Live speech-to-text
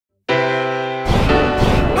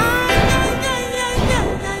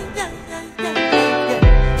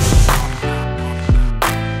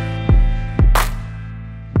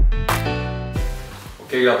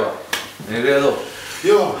Okej grabbar, är ni redo?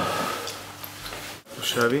 Ja! Då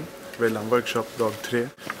kör vi. Redline Workshop dag 3.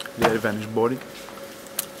 Det är i Vänersborg.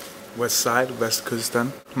 Westside,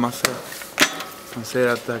 västkusten. Masse. Man säger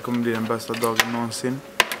att det här kommer bli den bästa dagen någonsin.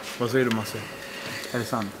 Vad säger du, Masse? Är det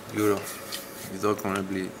sant? Jo då. Idag kommer det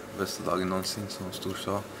bli bästa dagen någonsin, som Stor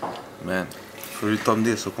sa. Men förutom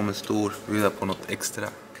det så kommer Stor bjuda på något extra.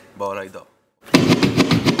 Bara idag.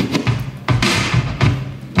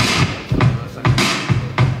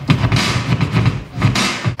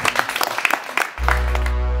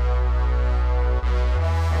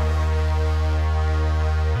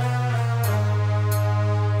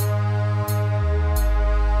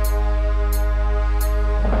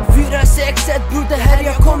 Bror, det här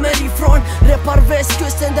jag kommer ifrån. Repar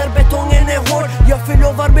västkusten där betongen är hård. Jag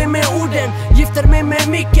förlovar mig med orden, gifter mig med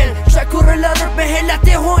micken. Chaco rullar upp med hela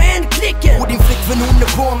T.H.N-klicken. Och din flickvän hon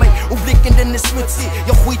är på mig, och blicken den är smutsig.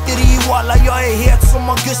 Jag skiter i walla, jag är het som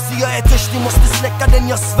augusti. Jag är törstig, måste släcka den,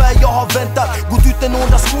 jag svär jag har väntat. Gått ut den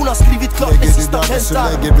hårda skolan, skrivit klart den sista tentan. Så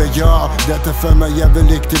lägger vi jag, detta för mig är väl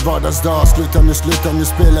riktig vardagsdag. Sluta nu,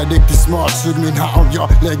 spela riktigt smart. Sug mina om jag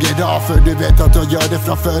lägger av. För du vet att jag gör det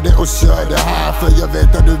framför dig och kör det här. För jag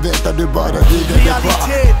vet att du bara rider det bra.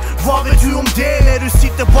 Realitet, vad vet du om det? När du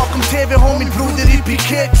sitter bakom TV, har min broder i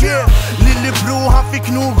piket, yeah. Lillebror, han fick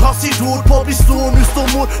nog ha sitt ord på pistol. Nu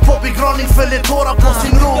står mor på begravning, fäller tårar på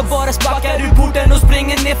sin ro. Jag bara sparkar ur porten och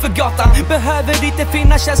springer ner för gatan. Behöver inte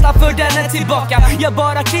finna känslan för den är tillbaka. Jag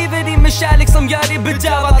bara kliver in med kärlek som gör dig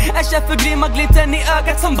bedövad. Är chef för grymma glimten i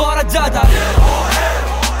ögat som bara dödar.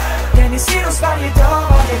 Den ni ser oss varje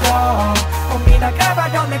dag. Och mina grabbar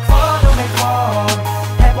de är kvar,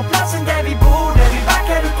 här på platsen där vi bor, där vi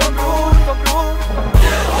backar ut om bror.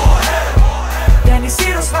 Den ni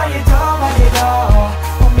ser oss varje dag.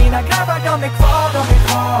 Och mina grabbar de är kvar,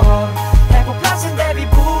 här på platsen där vi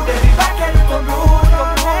bor, där vi backar ut om bror.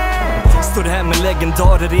 Står här med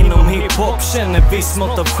legendarer inom hiphop. Känner viss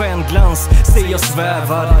mått av stjärnglans. Ser jag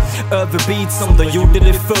svävar över beat som de gjorde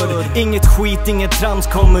det förr. Inget skit, inget trams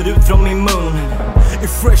kommer ut från min mun. Är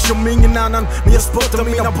fresh som ingen annan när jag spottar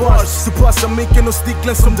mina bars. Så passar micken och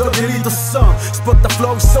sticklen som dödligt och sång. Spottar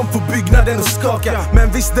flagg som på byggnaden och skaka.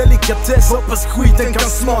 Men visst delikatess, hoppas skiten kan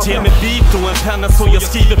smaka. Ge mig beat och en penna så jag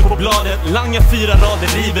skriver på bladet. Langar 4 rader,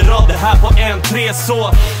 river rader här på N3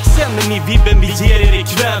 så. Känner ni vibben vi ger er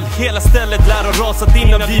ikväll? Hela stället lär ha rasat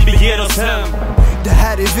innan vi beger oss hem. Det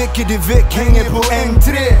här är Vick, hänger på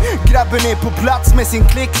N3. Grabben är på plats med sin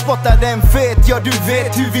klick, spottar den fet. Ja du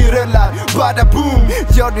vet hur vi rullar, bada boom.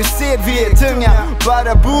 Ja du ser vi är tunga,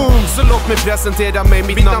 bada boom. Så låt mig presentera mig,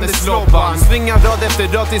 mitt namn är Slobban. Svingar rad efter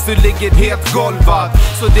rad tills du ligger helt golvad.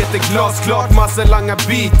 Så det är glasklart, massa langa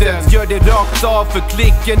biten. Gör det rakt av för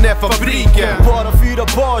klicken är fabriken. Bara 4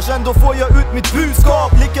 bars, ändå får jag ut mitt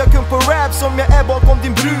budskap. Lika kung på rap som jag är bakom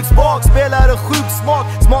din bruds bak. Spelar en sjuk smak,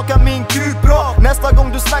 smakar min kuk bra. Nästa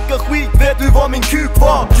gång du snackar skit, vet du vad min kuk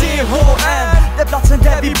var? T.H.N, det är platsen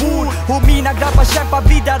där vi bor. Och mina grabbar kämpar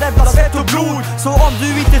vidare bland svett och blod. Så om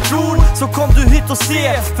du inte tror, så kom du hit och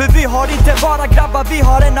se. För vi har inte bara grabbar, vi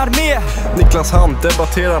har en armé. Niklas Hand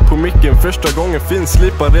debatterar på micken. Första gången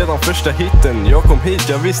finslipar redan första hitten. Jag kom hit,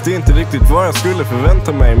 jag visste inte riktigt vad jag skulle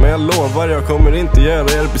förvänta mig. Men jag lovar, jag kommer inte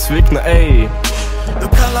göra er besvikna, ej. De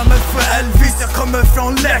kallar mig för Elvis, jag kommer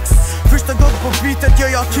från Lex. Första gången på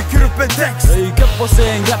beatet, jag trycker upp en text. Jag gick upp och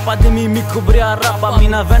sen grappade min mick och började rappa.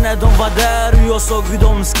 Mina vänner de var där och jag såg hur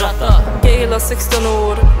de skrattade. Jag är hela 16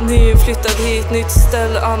 år, nyflyttad hit, nytt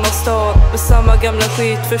ställe, annan stad. Med samma gamla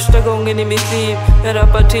skit, första gången i mitt liv. Jag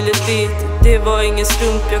rappar till ett beat, det var ingen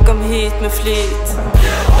slump, jag kom hit med flit.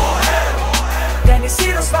 Där ni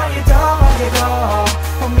ser oss varje dag.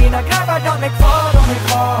 Och mina grabbar de är kvar,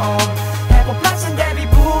 här på platsen där vi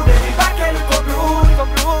bor, där vi backar ut om bror.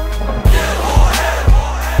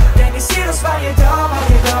 Där ni ser oss varje dag.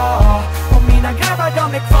 Och mina grabbar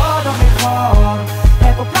de är kvar,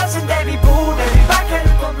 här på platsen där vi bor, där vi backar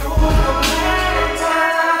ut om bror.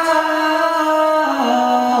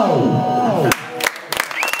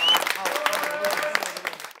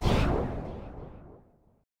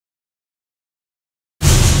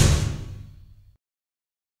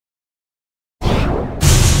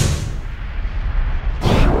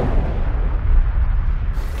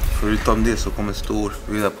 Förutom det så kommer Stor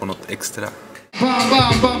bjuda på något extra.